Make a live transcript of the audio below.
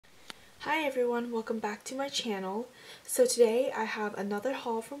Hi everyone, welcome back to my channel. So today I have another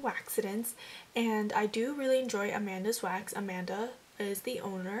haul from Waxidents, and I do really enjoy Amanda's wax. Amanda is the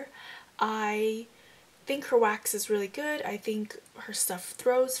owner. I think her wax is really good. I think her stuff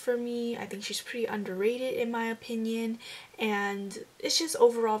throws for me. I think she's pretty underrated in my opinion, and it's just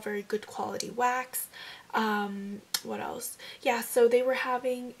overall very good quality wax. What else? Yeah, so they were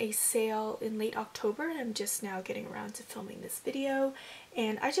having a sale in late October, and I'm just now getting around to filming this video,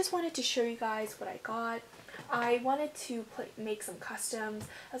 and I just wanted to show you guys what I got. I wanted to make some customs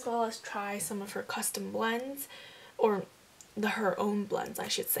as well as try some of her custom blends, or her own blends I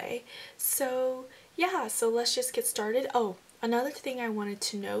should say. So yeah, so let's just get started. Oh, another thing I wanted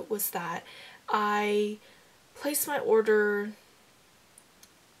to note was that I placed my order.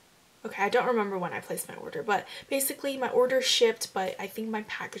 Okay, I don't remember when I placed my order, but basically my order shipped, but I think my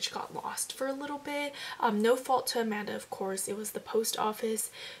package got lost for a little bit. No fault to Amanda, of course. It was the post office,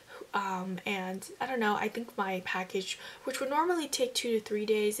 and I don't know, I think my package, which would normally take 2 to 3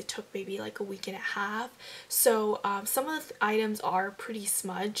 days, it took maybe like a week and a half. So some of the items are pretty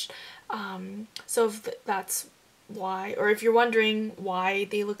smudged, so if that's why, or if you're wondering why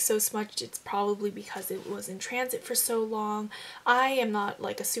they look so smudged, it's probably because it was in transit for so long. I am not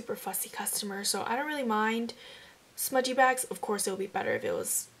like a super fussy customer, so I don't really mind smudgy bags. Of course it would be better if it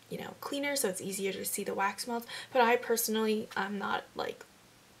was, you know, cleaner so it's easier to see the wax melts, but I personally am not like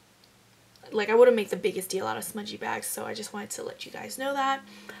I wouldn't make the biggest deal out of smudgy bags, so I just wanted to let you guys know that.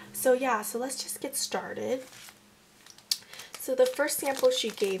 So yeah, so let's just get started. So the first sample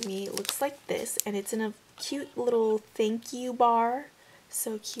she gave me looks like this, and it's in a cute little thank you bar.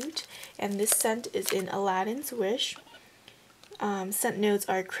 So cute. And this scent is in Aladdin's Wish. Scent notes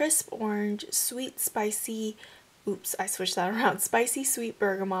are crisp orange, sweet spicy, oops, I switched that around, spicy sweet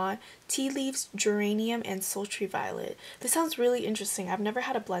bergamot, tea leaves, geranium, and sultry violet. This sounds really interesting. I've never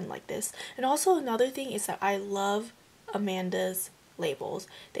had a blend like this. And also another thing is that I love Amanda's labels.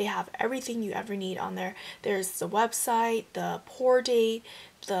 They have everything you ever need on there. There's the website, the pour date,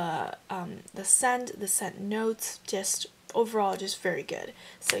 the scent notes, just overall just very good.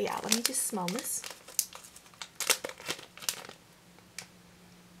 So yeah, let me just smell this.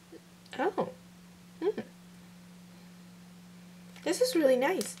 Oh, this is really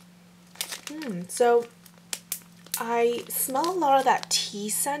nice. So I smell a lot of that tea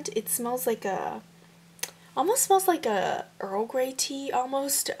scent. It smells like almost smells like a Earl Grey tea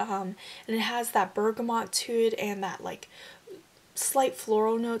almost, and it has that bergamot to it and that like slight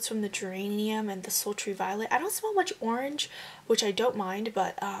floral notes from the geranium and the sultry violet. I don't smell much orange, which I don't mind,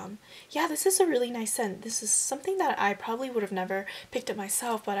 but yeah, this is a really nice scent. This is something that I probably would have never picked up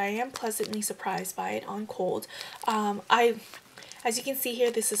myself, but I am pleasantly surprised by it on cold. As you can see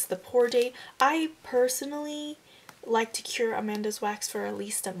here, this is the pour date. I personally like to cure Amanda's wax for at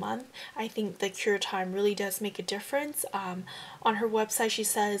least a month. I think the cure time really does make a difference. On her website she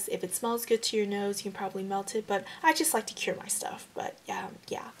says if it smells good to your nose you can probably melt it, but I just like to cure my stuff. But yeah.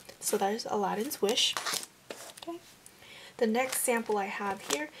 So there's Aladdin's Wish. Okay. The next sample I have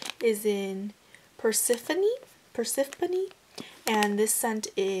here is in Persephone, and this scent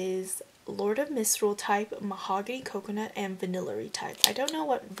is Lord of Misrule type, mahogany coconut, and vanillary type. I don't know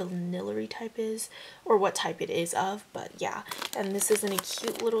what vanillary type is or what type it is of, but yeah. And this is in a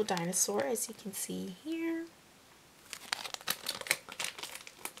cute little dinosaur, as you can see here.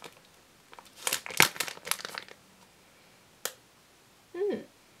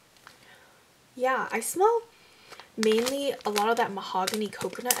 Yeah, I smell mainly a lot of that mahogany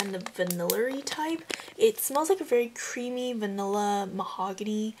coconut and the vanillary type. It smells like a very creamy vanilla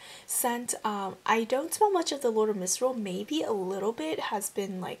mahogany scent. I don't smell much of the Lord of Misrule. Maybe a little bit has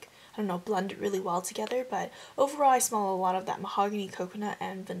been like, I don't know, blended really well together, but overall I smell a lot of that mahogany coconut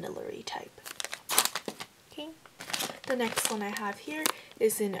and vanillary type. Okay, the next one I have here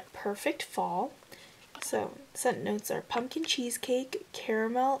is in Perfect Fall. So, scent notes are pumpkin cheesecake,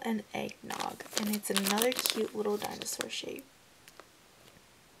 caramel, and eggnog. And it's another cute little dinosaur shape.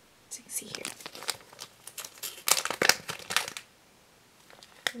 As you can see here.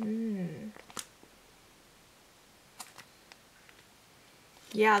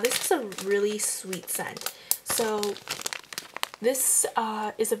 Yeah, this is a really sweet scent. So, this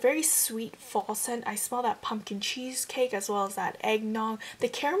is a very sweet fall scent. I smell that pumpkin cheesecake as well as that eggnog. The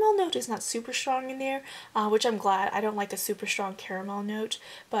caramel note is not super strong in there, which I'm glad. I don't like a super strong caramel note.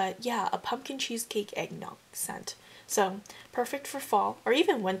 But yeah, a pumpkin cheesecake eggnog scent. So perfect for fall, or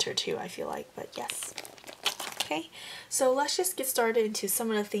even winter too, I feel like, but yes. Okay, so let's just get started into some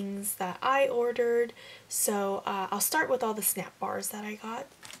of the things that I ordered. So I'll start with all the snap bars that I got.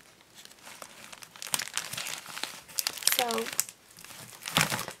 So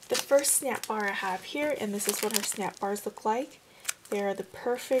the first snap bar I have here, and this is what her snap bars look like. They're the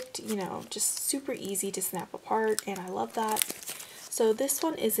perfect, you know, just super easy to snap apart, and I love that. So this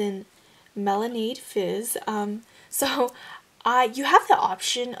one is in Melonade Fizz. You have the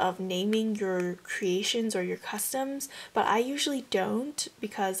option of naming your creations or your customs, but I usually don't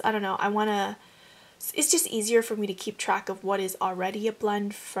because, I don't know, it's just easier for me to keep track of what is already a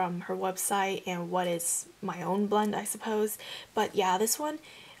blend from her website and what is my own blend, I suppose. But yeah, this one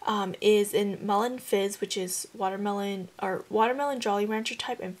is in Melon Fizz, which is watermelon Jolly Rancher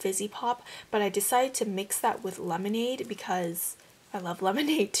type and Fizzy Pop, but I decided to mix that with lemonade because I love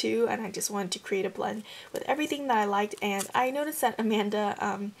lemonade too, and I just wanted to create a blend with everything that I liked. And I noticed that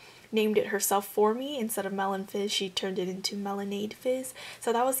Amanda named it herself for me. Instead of Melon Fizz, she turned it into Melonade Fizz,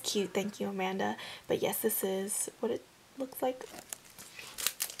 so that was cute. Thank you, Amanda. But yes, this is what it looks like.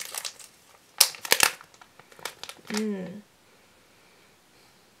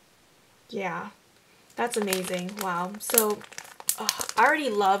 Yeah, that's amazing. Wow. So I already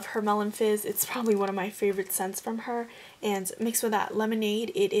love her Melon Fizz. It's probably one of my favorite scents from her, and mixed with that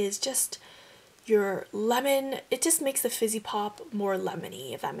lemonade, it is just your lemon. It just makes the Fizzy Pop more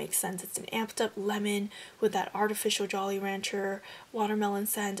lemony, if that makes sense. It's an amped up lemon with that artificial Jolly Rancher watermelon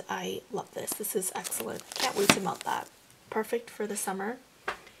scent. I love this. This is excellent. Can't wait to melt that. Perfect for the summer.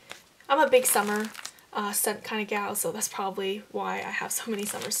 I'm a big summer scent kind of gal, so that's probably why I have so many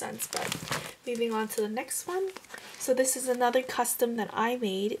summer scents. But moving on to the next one. So this is another custom that I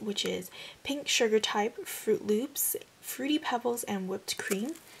made, which is Pink Sugar type Fruit Loops, Fruity Pebbles, and Whipped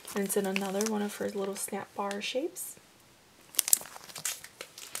Cream. And it's in another one of her little snap bar shapes.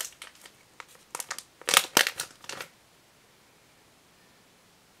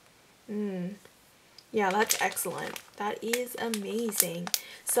 Yeah, that's excellent. That is amazing.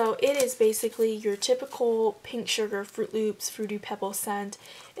 So it is basically your typical Pink Sugar Fruit Loops Fruity Pebble scent.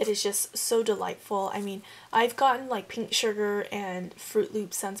 It is just so delightful. I mean, I've gotten like Pink Sugar and Fruit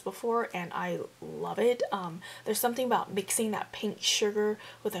Loop scents before, and I love it. There's something about mixing that Pink Sugar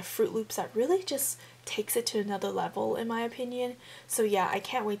with a Fruit Loops that really just takes it to another level, in my opinion. So yeah, I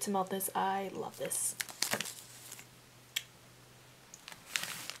can't wait to melt this. I love this.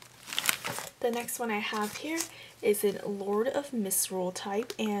 The next one I have here is in Lord of Misrule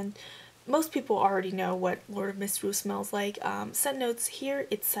type, and most people already know what Lord of Misrule smells like. Scent notes here,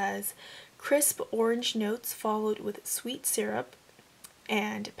 it says crisp orange notes followed with sweet syrup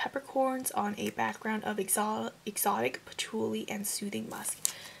and peppercorns on a background of exotic patchouli and soothing musk.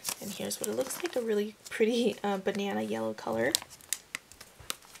 And here's what it looks like, a really pretty banana yellow color.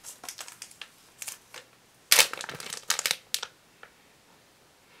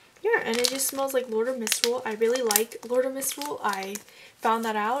 Yeah, and it just smells like Lord of Misrule. I really like Lord of Misrule. I found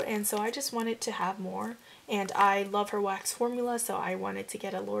that out, and so I just wanted to have more. And I love her wax formula, so I wanted to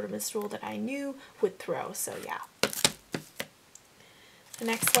get a Lord of Misrule that I knew would throw, so yeah. The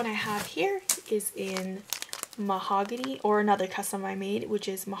next one I have here is in Mahogany, or another custom I made, which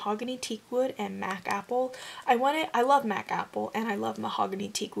is Mahogany Teakwood and Mac Apple. I love Mac Apple and I love Mahogany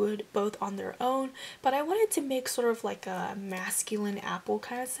Teakwood both on their own, but I wanted to make sort of like a masculine apple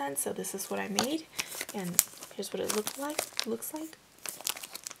kind of scent, so this is what I made, and here's what it looks like.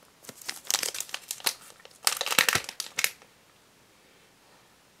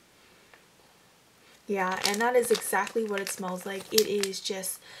 Yeah, and that is exactly what it smells like. It is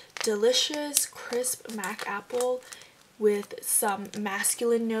just delicious, crisp Mac Apple with some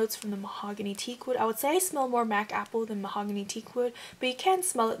masculine notes from the Mahogany Teakwood. I would say I smell more Mac Apple than Mahogany Teakwood, but you can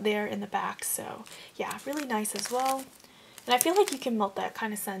smell it there in the back, so yeah, really nice as well. And I feel like you can melt that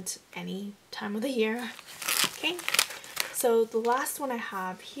kind of scent any time of the year. Okay, so the last one I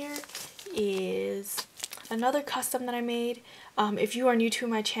have here is another custom that I made. If you are new to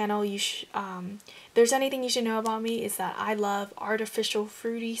my channel, if there's anything you should know about me, is that I love artificial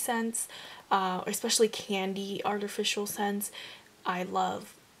fruity scents, especially candy artificial scents. I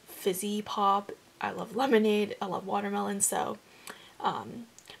love Fizzy Pop, I love lemonade, I love watermelon, so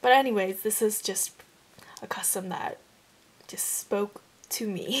but anyways, this is just a custom that just spoke to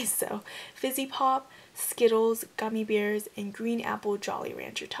me. So Fizzy Pop, Skittles, Gummy Bears, and Green Apple Jolly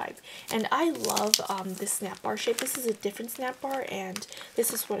Rancher type. And I love this snap bar shape. This is a different snap bar, and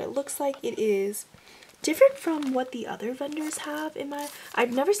this is what it looks like. It is different from what the other vendors have in my...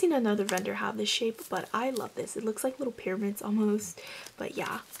 I've never seen another vendor have this shape, but I love this. It looks like little pyramids almost, but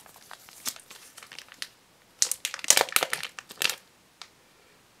yeah.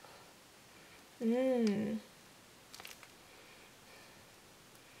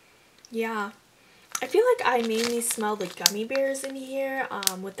 Yeah. I feel like I mainly smell the gummy bears in here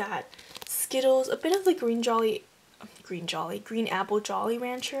with that Skittles, a bit of the green green apple Jolly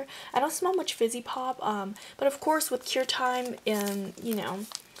Rancher. I don't smell much fizzy pop, but of course with cure time, you know,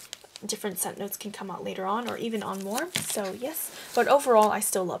 different scent notes can come out later on or even on more. So yes, but overall I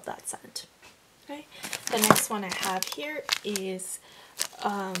still love that scent. Okay, the next one I have here is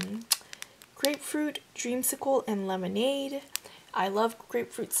grapefruit, dreamsicle, and lemonade. I love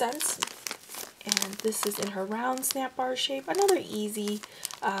grapefruit scents, and this is in her round snap bar shape. Another easy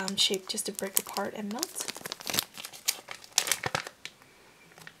shape just to break apart and melt.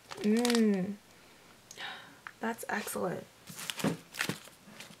 That's excellent.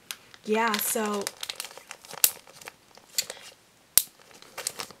 Yeah, so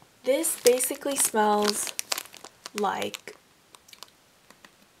this basically smells like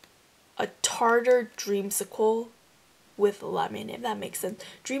a tartar dreamsicle with lemon, if that makes sense.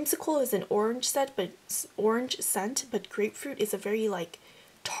 Dreamsicle is an orange scent, but grapefruit is a very like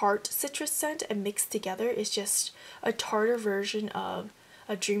tart citrus scent, and mixed together is just a tartar version of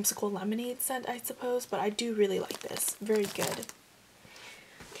a dreamsicle lemonade scent, I suppose. But I do really like this. Very good.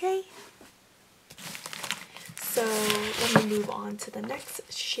 Okay. So let me move on to the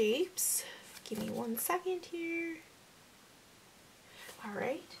next shapes. Give me 1 second here.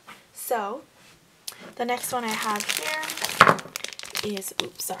 Alright, so the next one I have here is,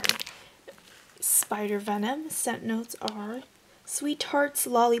 Spider Venom. Scent notes are Sweethearts,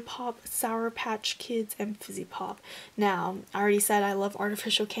 Lollipop, Sour Patch Kids, and Fizzy Pop. Now, I already said I love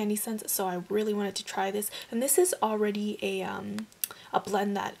artificial candy scents, so I really wanted to try this. And this is already a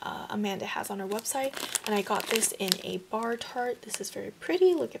blend that Amanda has on her website, and I got this in a bar tart. This is very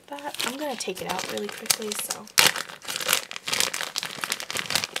pretty. Look at that. I'm gonna take it out really quickly. So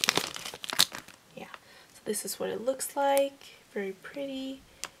yeah, so this is what it looks like. Very pretty.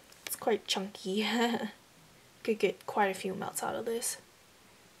 It's quite chunky. Could get quite a few melts out of this.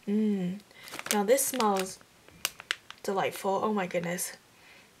 Now this smells delightful. Oh my goodness,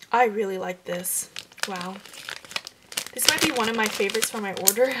 I really like this. Wow. This might be one of my favorites for my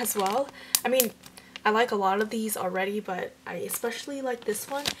order as well. I mean, I like a lot of these already, but I especially like this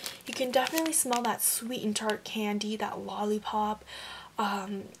one. You can definitely smell that sweet and tart candy, that lollipop.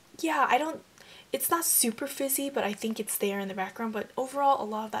 Yeah, it's not super fizzy, but I think it's there in the background. But overall, a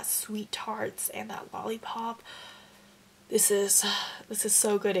lot of that sweet tarts and that lollipop. This is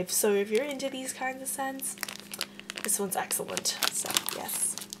so good. If you're into these kinds of scents, this one's excellent. So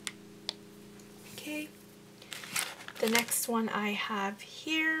yes. Okay. The next one I have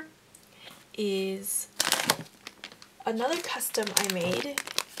here is another custom I made,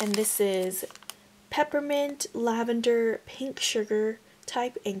 and this is peppermint, lavender, pink sugar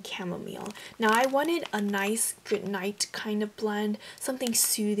type, and chamomile. Now I wanted a nice good night kind of blend, something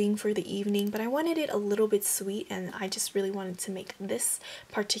soothing for the evening, but I wanted it a little bit sweet, and I just really wanted to make this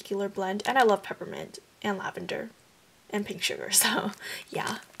particular blend. And I love peppermint and lavender and pink sugar, so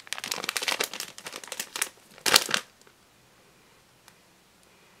yeah.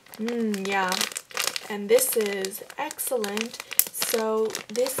 Yeah, and this is excellent. So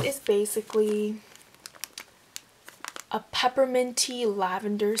this is basically a pepperminty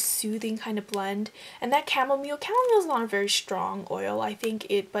lavender soothing kind of blend, and that chamomile is not a very strong oil, I think,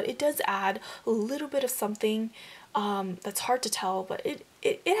 but it does add a little bit of something that's hard to tell, but it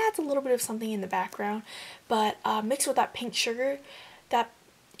adds a little bit of something in the background. But mixed with that pink sugar, that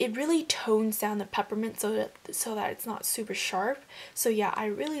it really tones down the peppermint so that it's not super sharp. So yeah, I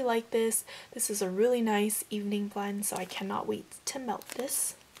really like this. This is a really nice evening blend, so I cannot wait to melt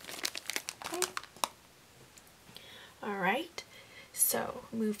this. Okay. Alright, so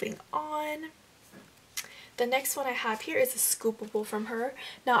moving on. The next one I have here is a scoopable from her.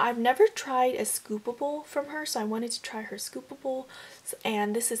 Now I've never tried a scoopable from her, so I wanted to try her scoopable,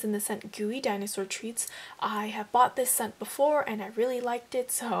 and this is in the scent Gooey Dinosaur Treats. I have bought this scent before and I really liked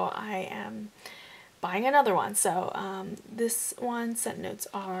it, so I am buying another one. So this one scent notes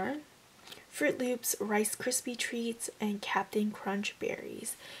are Fruit Loops, Rice Krispie Treats, and Captain Crunch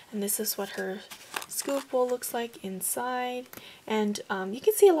Berries. And this is what her scoopable looks like inside. And you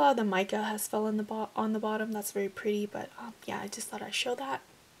can see a lot of the mica has fell on the bottom. That's very pretty, but yeah, I just thought I'd show that.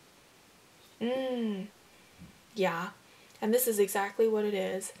 Yeah, and this is exactly what it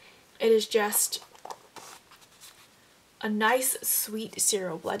is. It is just a nice sweet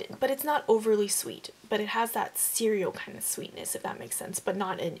cereal blend, but it's not overly sweet, but it has that cereal kind of sweetness, if that makes sense, but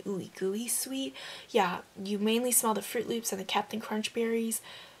not an ooey gooey sweet. Yeah, you mainly smell the Fruit Loops and the Captain Crunch Berries.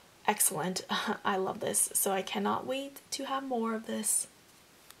 Excellent. I love this, so I cannot wait to have more of this.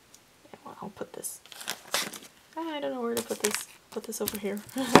 I'll put this, I don't know where to put this over here.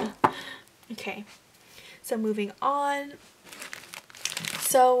 Okay, so moving on.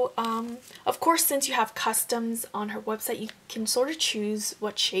 So, of course, since you have customs on her website, you can sort of choose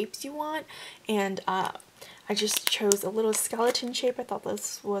what shapes you want, and I just chose a little skeleton shape. I thought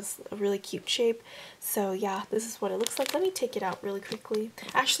this was a really cute shape. So yeah, this is what it looks like. Let me take it out really quickly.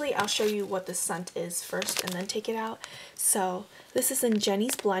 Actually, I'll show you what the scent is first and then take it out. So this is in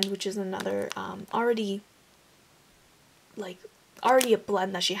Jenny's Blend, which is another already a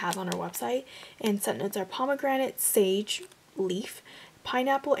blend that she has on her website. And scent notes are pomegranate, sage, leaf,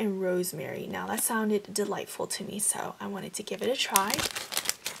 pineapple, and rosemary. Now that sounded delightful to me, so I wanted to give it a try.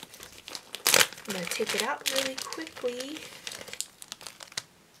 I'm going to take it out really quickly.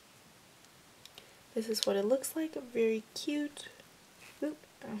 This is what it looks like. Very cute. Oop,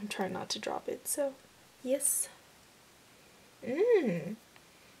 I'm trying not to drop it, so yes.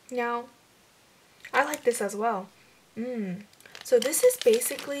 Now, I like this as well. So this is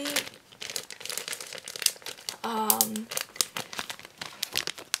basically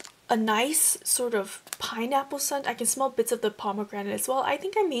a nice sort of pineapple scent. I can smell bits of the pomegranate as well. I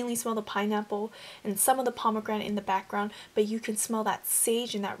think I mainly smell the pineapple and some of the pomegranate in the background, but you can smell that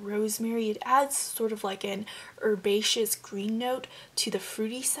sage and that rosemary. It adds sort of like an herbaceous green note to the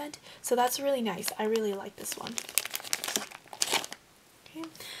fruity scent, so that's really nice. I really like this one. Okay,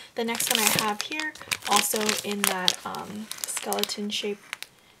 the next one I have here, also in that skeleton shape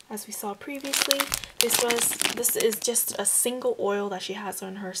as we saw previously. This is just a single oil that she has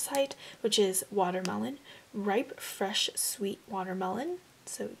on her site, which is watermelon, ripe, fresh, sweet watermelon.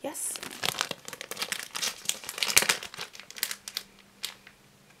 So yes.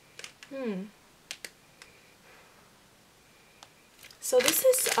 So this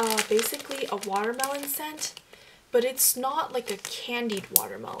is basically a watermelon scent, but it's not like a candied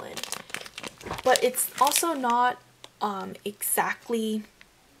watermelon. But it's also not exactly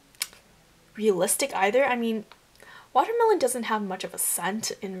realistic either. I mean, watermelon doesn't have much of a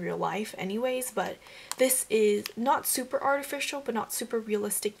scent in real life anyways, but this is not super artificial but not super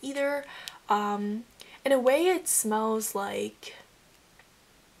realistic either. In a way it smells like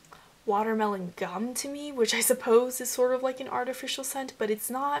watermelon gum to me, which I suppose is sort of like an artificial scent, but it's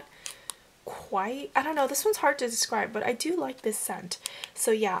not quite, I don't know, this one's hard to describe, but I do like this scent.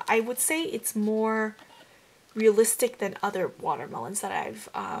 So yeah, I would say it's more realistic than other watermelons that I've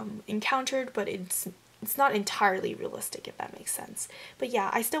encountered, but it's not entirely realistic, if that makes sense. But yeah,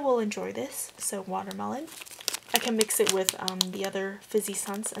 I still will enjoy this. So watermelon, I can mix it with the other fizzy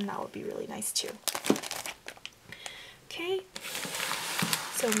scents, and that would be really nice too. Okay,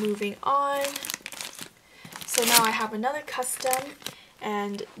 so moving on. So now I have another custom,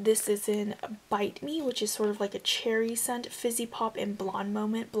 and this is in Bite Me, which is sort of like a cherry scent, Fizzy Pop, and Blonde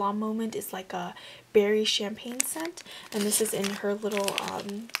Moment. Blonde Moment is like a berry champagne scent, and this is in her little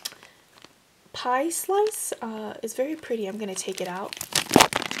pie slice. It's very pretty. I'm gonna take it out.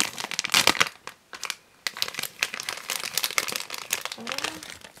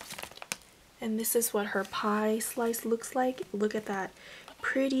 And this is what her pie slice looks like. Look at that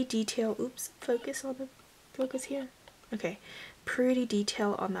pretty detail. Oops, focus on the focus here. Okay, pretty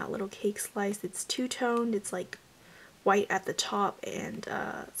detail on that little cake slice. It's two-toned. It's like white at the top and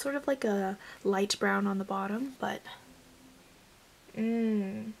sort of like a light brown on the bottom, but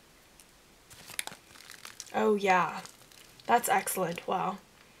oh yeah, that's excellent. Wow,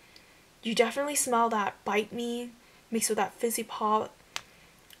 you definitely smell that Bite Me mixed with that Fizzy Pop.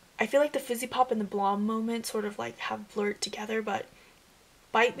 I feel like the Fizzy Pop and the Blonde Moment sort of like have blurred together, but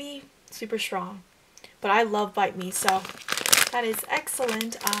Bite Me, super strong. But I love Bite Me, so that is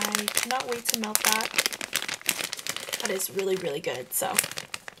excellent. I cannot wait to melt that. That is really, really good, so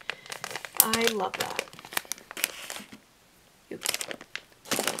I love that. Oops,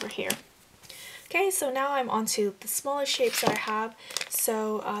 it's over here. Okay, so now I'm on to the smaller shapes that I have.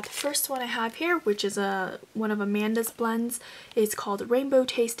 So the first one I have here, which is one of Amanda's blends, is called Rainbow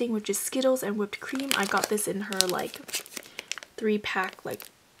Tasting, which is Skittles and whipped cream. I got this in her like 3-pack like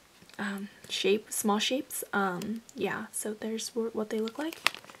small shapes. Yeah, so there's what they look like.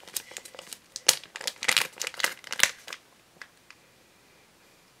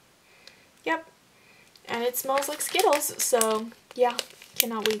 Yep, and it smells like Skittles, so yeah,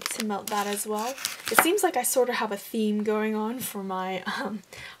 cannot wait to melt that as well. It seems like I sort of have a theme going on for my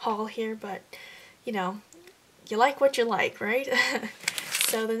haul here, but you know, you like what you like, right?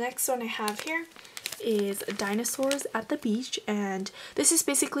 So the next one I have here is Dinosaurs at the Beach, and this is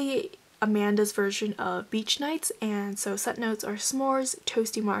basically Amanda's version of Beach Nights, and so scent notes are s'mores,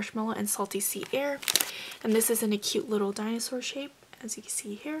 toasty marshmallow, and salty sea air. And this is in a cute little dinosaur shape, as you can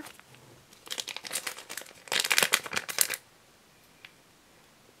see here.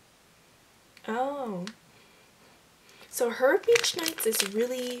 So So her Beach Nights is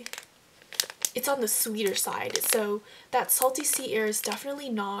really, it's on the sweeter side. So that salty sea air is definitely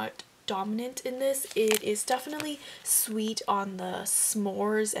not dominant in this. It is definitely sweet on the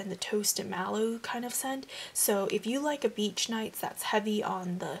s'mores and the toasted mallow kind of scent. So if you like a Beach Nights that's heavy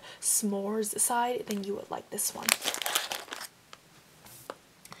on the s'mores side, then you would like this one.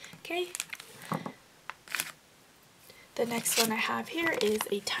 Okay. The next one I have here is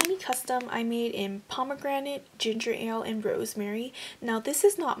a tiny custom I made in pomegranate, ginger ale, and rosemary. Now this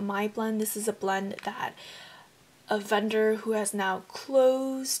is not my blend, this is a blend that a vendor who has now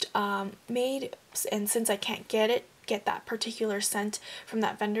closed made, and since I can't get that particular scent from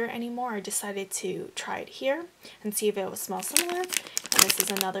that vendor anymore, I decided to try it here and see if it will smell similar. And this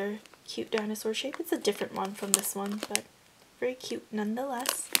is another cute dinosaur shape. It's a different one from this one, but very cute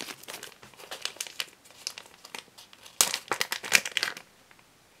nonetheless.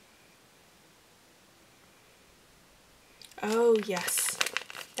 Oh yes,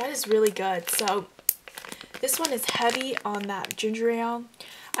 that is really good. So this one is heavy on that ginger ale.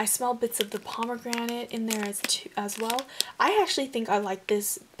 I smell bits of the pomegranate in there as well. I actually think I like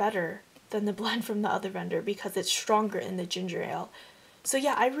this better than the blend from the other vendor because it's stronger in the ginger ale. So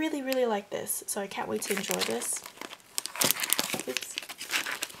yeah, I really, really like this. So I can't wait to enjoy this. Oops.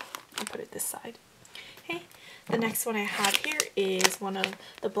 I'll put it this side. Okay. The next one I have here is one of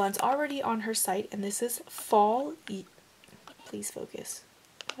the blends already on her site, and this is Fall. Please focus.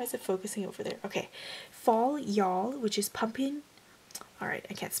 Why is it focusing over there? Okay. Fall Y'all, which is pumpkin. Alright,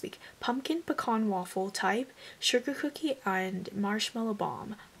 I can't speak. Pumpkin pecan waffle type, sugar cookie, and marshmallow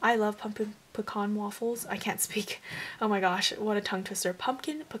bomb. I love pumpkin pecan waffles. I can't speak. Oh my gosh, what a tongue twister.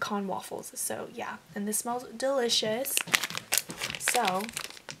 Pumpkin pecan waffles. So yeah, and this smells delicious. So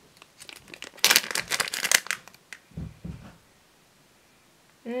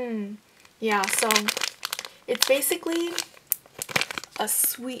yeah, so it's basically a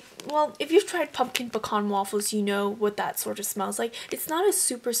sweet, well, if you've tried pumpkin pecan waffles, you know what that sort of smells like. It's not a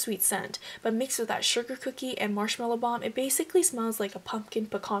super sweet scent, but mixed with that sugar cookie and marshmallow bomb, it basically smells like a pumpkin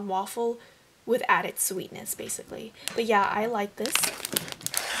pecan waffle with added sweetness, basically. But yeah, I like this.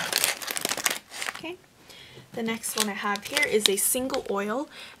 Okay. The next one I have here is a single oil,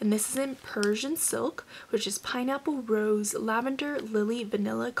 and this is in Persian Silk, which is pineapple, rose, lavender, lily,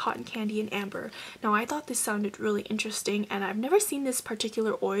 vanilla, cotton candy, and amber. Now I thought this sounded really interesting, and I've never seen this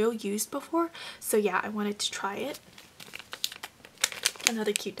particular oil used before, so yeah, I wanted to try it.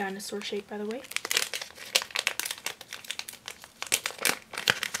 Another cute dinosaur shape, by the way.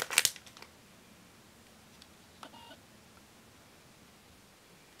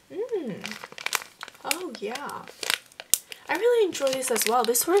 Oh yeah, I really enjoy this as well.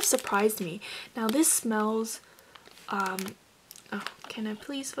 This sort of surprised me. Now this smells, oh, can I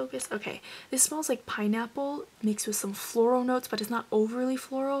please focus? Okay, this smells like pineapple mixed with some floral notes, but it's not overly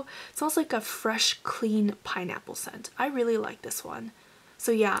floral. It smells like a fresh, clean pineapple scent. I really like this one.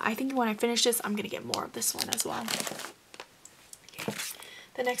 So yeah, I think when I finish this, I'm gonna get more of this one as well. Okay.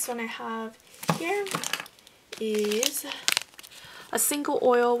 The next one I have here is a single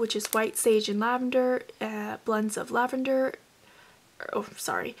oil, which is white sage and lavender, blends of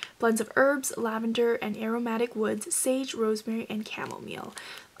herbs, lavender, and aromatic woods, sage, rosemary, and chamomile.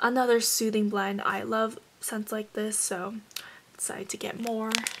 Another soothing blend. I love scents like this, so I decided to get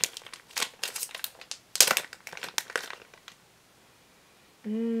more.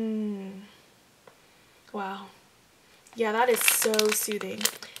 Wow. Yeah, that is so soothing.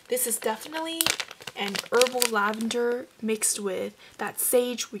 This is definitely an herbal lavender mixed with that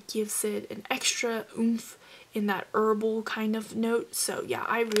sage, which gives it an extra oomph in that herbal kind of note. So yeah,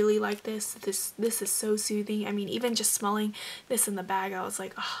 I really like this. This is so soothing. I mean, even just smelling this in the bag, I was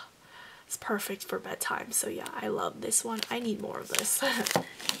like, oh, it's perfect for bedtime. So yeah, I love this one. I need more of this.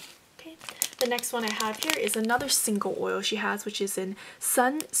 Okay, the next one I have here is another single oil she has, which is in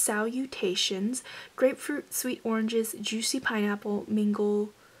Sun Salutations. Grapefruit, sweet oranges, juicy pineapple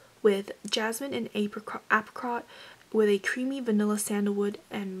mingle with jasmine and apricot with a creamy vanilla, sandalwood,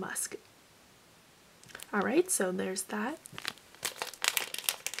 and musk. Alright, so there's that.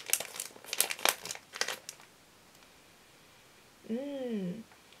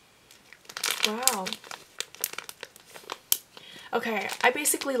 Wow. Okay, I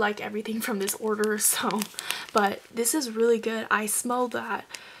basically like everything from this order, so, but this is really good. I smell that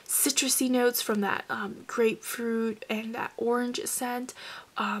citrusy notes from that grapefruit and that orange scent.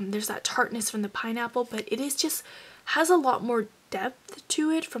 There's that tartness from the pineapple, but it is just has a lot more depth to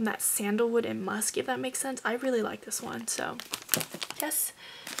it from that sandalwood and musk, if that makes sense. I really like this one, so yes.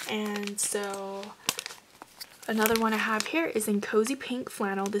 And so Another one I have here is in Cozy Pink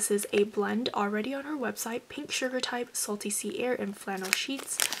Flannel. This is a blend already on her website. Pink Sugar Type, Salty Sea Air, and Flannel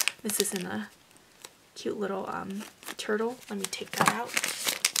Sheets. This is in a cute little turtle. Let me take that out.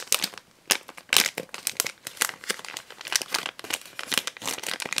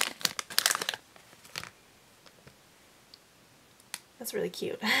 That's really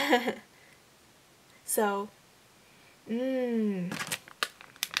cute. So,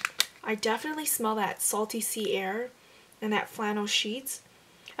 I definitely smell that salty sea air and that flannel sheets.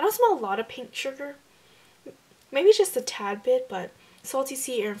 I don't smell a lot of pink sugar. Maybe just a tad bit, but salty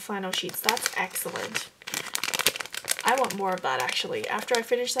sea air and flannel sheets, that's excellent. I want more of that actually. After I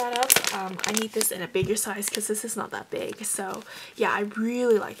finish that up, I need this in a bigger size because this is not that big. So yeah, I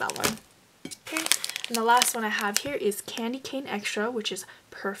really like that one. Okay, and the last one I have here is Candy Cane Extra, which is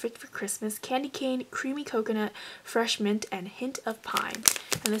perfect for Christmas. Candy cane, creamy coconut, fresh mint, and hint of pine.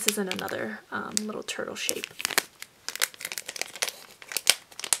 And this is in another little turtle shape.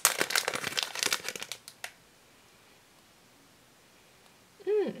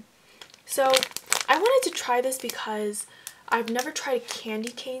 So I wanted to try this because I've never tried a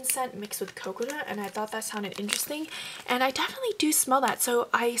candy cane scent mixed with coconut, and I thought that sounded interesting, and I definitely do smell that. So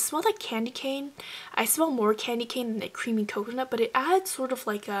I smell like candy cane. I smell more candy cane than the creamy coconut, but it adds sort of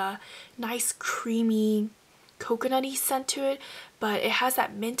like a nice creamy coconutty scent to it, but it has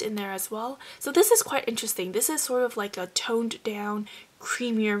that mint in there as well. So this is quite interesting. This is sort of like a toned down,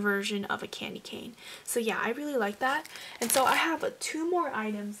 creamier version of a candy cane. So yeah, I really like that. And so I have 2 more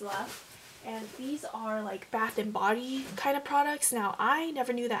items left. And these are like Bath and Body kind of products. Now, I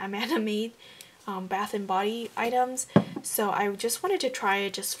never knew that Amanda made Bath and Body items, so I just wanted to try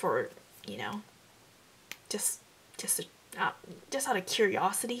it just for, you know, just out of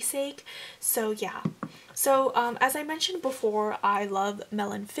curiosity's sake. So yeah. So as I mentioned before, I love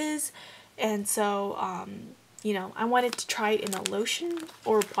Melon Fizz, and so you know, I wanted to try it in a lotion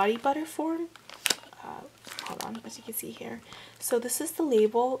or body butter form. Hold on, as you can see here. So this is the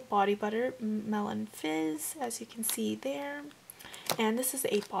label, Body Butter Melon Fizz, as you can see there. And this is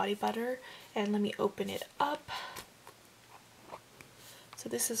a body butter, and let me open it up. So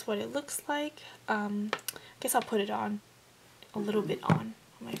this is what it looks like. I guess I'll put it on a little bit on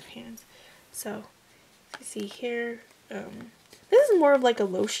my hands. So you see here, this is more of like a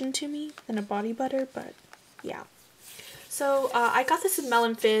lotion to me than a body butter, but yeah. So I got this in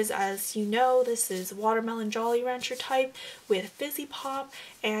Melon Fizz. As you know, this is Watermelon Jolly Rancher type with Fizzy Pop,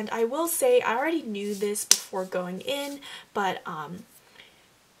 and I will say I already knew this before going in, but I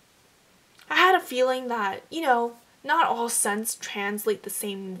had a feeling that, you know, not all scents translate the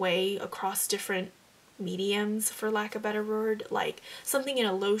same way across different mediums, for lack of a better word. Like something in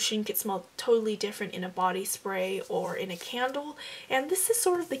a lotion could smell totally different in a body spray or in a candle, and this is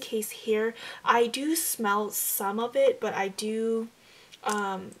sort of the case here. I do smell some of it, but I do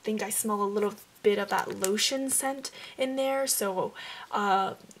think I smell a little bit of that lotion scent in there. So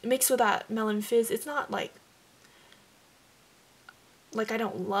mixed with that Melon Fizz, it's not like I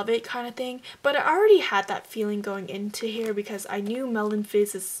don't love it kind of thing, but I already had that feeling going into here because I knew Melon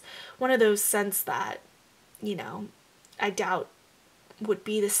Fizz is one of those scents that, you know, I doubt would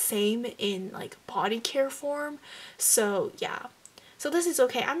be the same in like body care form. So yeah, so this is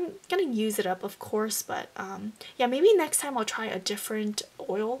okay. I'm gonna use it up, of course, but yeah, maybe next time I'll try a different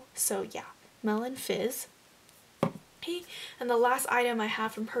oil. So yeah, Melon Fizz. Okay, and the last item I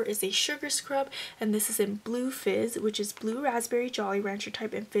have from her is a sugar scrub, and this is in Blue Fizz, which is Blue Raspberry Jolly Rancher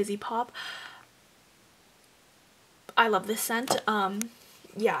type and Fizzy Pop. I love this scent.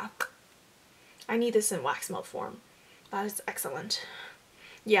 Yeah, I need this in wax melt form. That is excellent.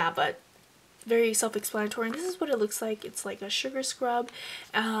 Yeah, but very self-explanatory. And this is what it looks like. It's like a sugar scrub.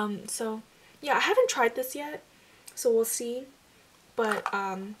 So yeah, I haven't tried this yet, so we'll see. But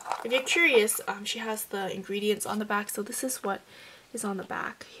if you're curious, she has the ingredients on the back. So this is what is on the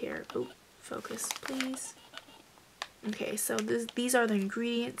back here. Oh, focus, please. Okay, so these are the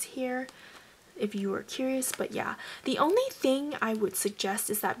ingredients here, if you were curious. But yeah, the only thing I would suggest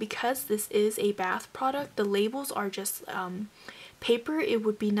is that because this is a bath product, the labels are just paper. It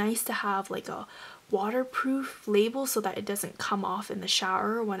would be nice to have like a waterproof label so that it doesn't come off in the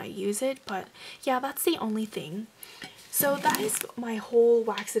shower when I use it. But yeah, that's the only thing. So that is my whole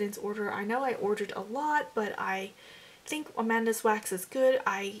Waxidents order. I know I ordered a lot, but I think Amanda's wax is good.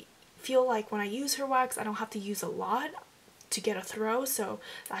 I feel like when I use her wax, I don't have to use a lot to get a throw, so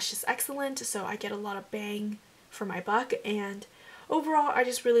that's just excellent. So I get a lot of bang for my buck. And overall, I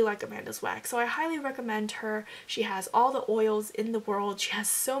just really like Amanda's wax, so I highly recommend her. She has all the oils in the world. She has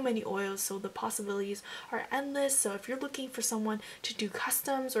so many oils, so the possibilities are endless. So if you're looking for someone to do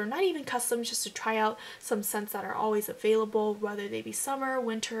customs, or not even customs, just to try out some scents that are always available, whether they be summer,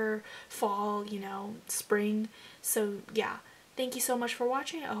 winter, fall, you know, spring. So yeah, thank you so much for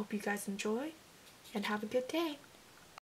watching. I hope you guys enjoy and have a good day.